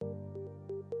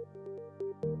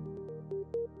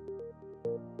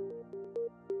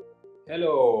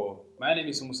Hello, my name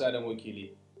is Musa Adam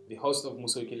Wakili, the host of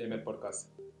Musa Wakili ML podcast.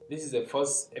 This is the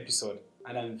first episode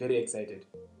and I'm very excited.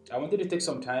 I wanted to take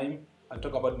some time and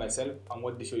talk about myself and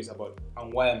what the show is about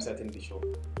and why I'm starting the show.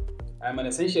 I'm an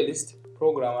essentialist,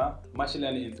 programmer, machine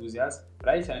learning enthusiast,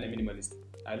 writer and a minimalist.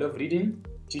 I love reading,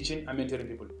 teaching and mentoring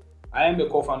people. I am the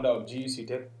co-founder of GUC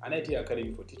Tech, an IT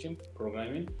academy for teaching,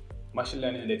 programming, machine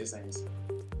learning and data science.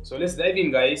 So let's dive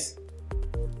in, guys.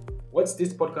 What's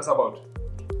this podcast about?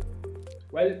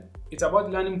 Well, it's about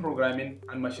learning programming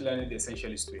and machine learning the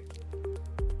essentialist way.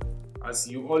 As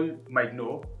you all might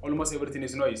know, almost everything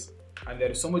is noise, and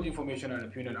there is so much information and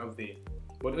opinion out there,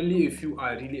 but only a few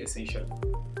are really essential.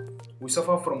 We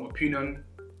suffer from opinion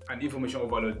and information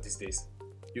overload these days.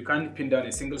 You can't pin down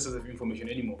a single source of information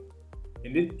anymore.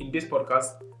 In this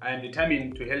podcast, I am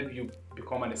determined to help you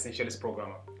become an essentialist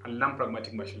programmer and learn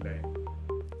pragmatic machine learning.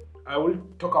 I will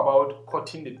talk about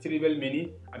cutting the trivial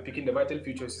meaning and picking the vital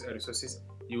features and resources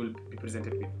you will be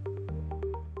presented with.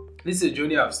 This is a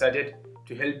journey I've started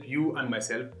to help you and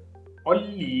myself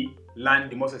only learn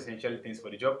the most essential things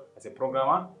for the job as a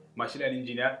programmer, machine learning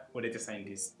engineer, or data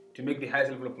scientist to make the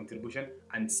highest level of contribution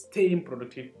and staying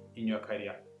productive in your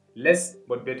career. Less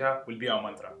but better will be our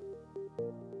mantra.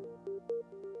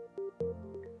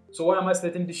 So why am I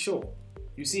starting this show?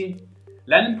 You see,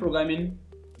 learning programming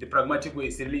the pragmatic way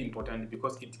is really important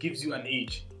because it gives you an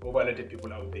edge over a lot of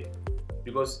people out there.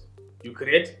 Because you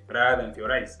create rather than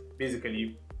theorize.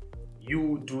 Basically,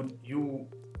 you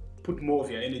put more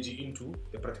of your energy into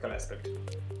the practical aspect.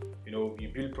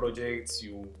 You build projects,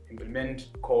 you implement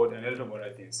code and a lot of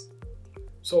other things.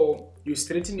 So you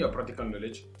strengthen your practical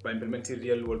knowledge by implementing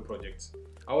real-world projects.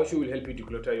 Our show will help you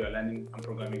declutter your learning and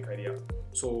programming career.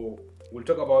 So we'll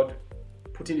talk about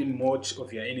putting in much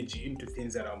of your energy into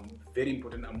things that are very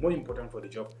important and more important for the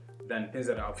job than things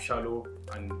that are of shallow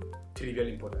and trivial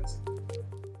importance.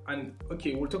 And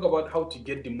we'll talk about how to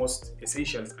get the most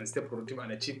essentials and stay productive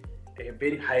and achieve a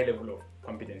very high level of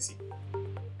competency.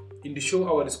 In the show,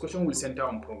 our discussion will center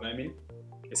on programming,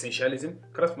 essentialism,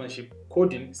 craftsmanship,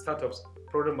 coding, startups,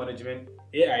 product management,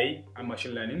 AI and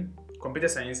machine learning, computer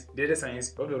science, data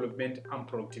science, web development, and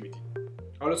productivity.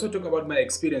 I'll also talk about my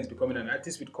experience becoming an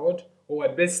artist with code, or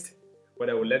at best, what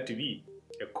I would like to be,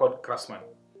 a code craftsman.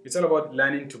 It's all about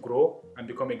learning to grow and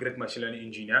become a great machine learning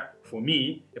engineer, for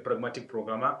me, a pragmatic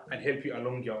programmer, and help you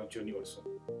along your journey also.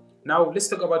 Now, let's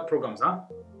talk about programs,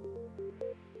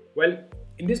 Well,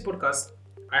 in this podcast,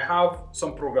 I have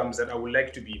some programs that I would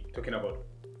like to be talking about.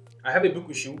 I have a book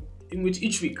issue in which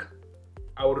each week,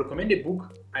 I will recommend a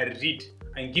book I read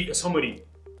and give a summary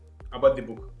about the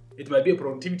book. It might be a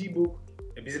productivity book,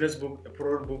 a business book, a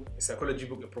product book, a psychology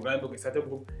book, a programming book, a startup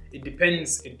book. It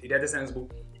depends, a data science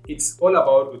book. It's all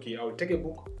about, I will take a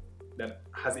book that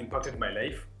has impacted my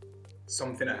life,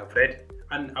 something I have read,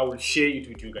 and I will share it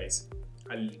with you guys.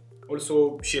 I'll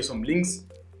also share some links,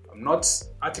 notes,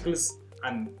 articles,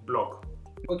 and blog.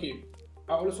 I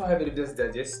also have a Reader's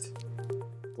Digest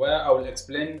where I will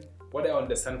explain what I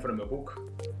understand from a book,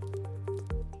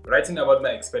 writing about my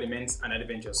experiments and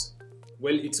adventures.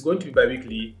 Well, it's going to be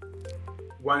bi-weekly,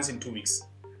 once in 2 weeks.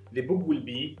 The book will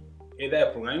be either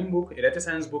a programming book, a data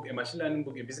science book, a machine learning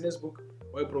book, a business book,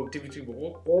 or a productivity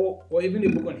book, or even a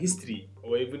book on history,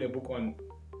 or even a book on,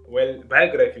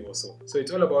 biography also. So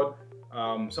it's all about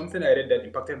something I read that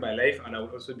impacted my life, and I will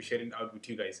also be sharing out with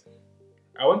you guys.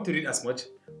 I want to read as much,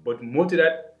 but more to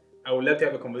that, I would like to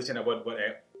have a conversation about what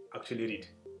I actually read.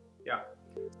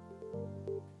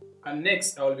 And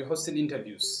next, I will be hosting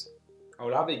interviews. I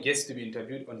will have a guest to be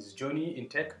interviewed on his journey in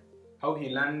tech, how he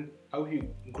learned, how he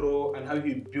grew, and how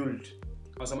he built,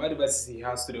 and some advice he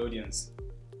has to the audience.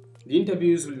 The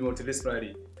interviews will be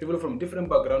multidisciplinary. People from different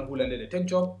backgrounds who landed a tech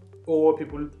job, or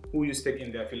people who use tech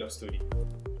in their field of study.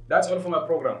 That's all for my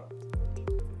program.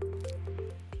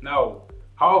 Now,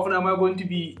 how often am I going to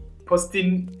be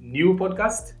posting new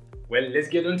podcasts? Well, let's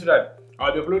get on to that.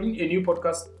 I'll be uploading a new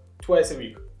podcast twice a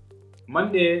week,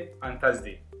 Monday and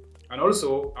Thursday. And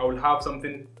also, I will have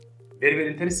something very,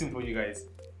 very interesting for you guys,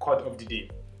 quote of the day.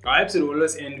 Our episode will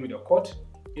always end with a quote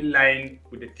in line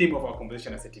with the theme of our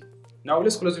conversation as a team. Now,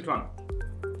 let's close with one.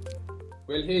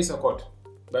 Well, here is a quote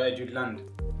by Jude Land.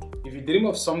 If you dream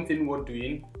of something worth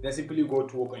doing, then simply go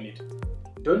to work on it.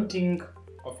 Don't think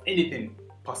of anything,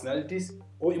 personalities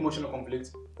or emotional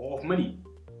conflicts, or of money,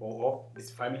 or of this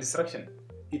family distraction.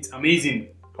 It's amazing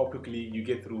how quickly you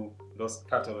get through those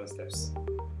 3000 steps.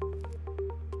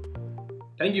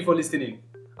 Thank you for listening,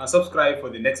 and subscribe for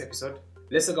the next episode.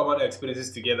 Let's talk about our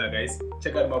experiences together, guys.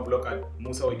 Check out my blog at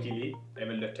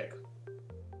musawakili.ml.tech.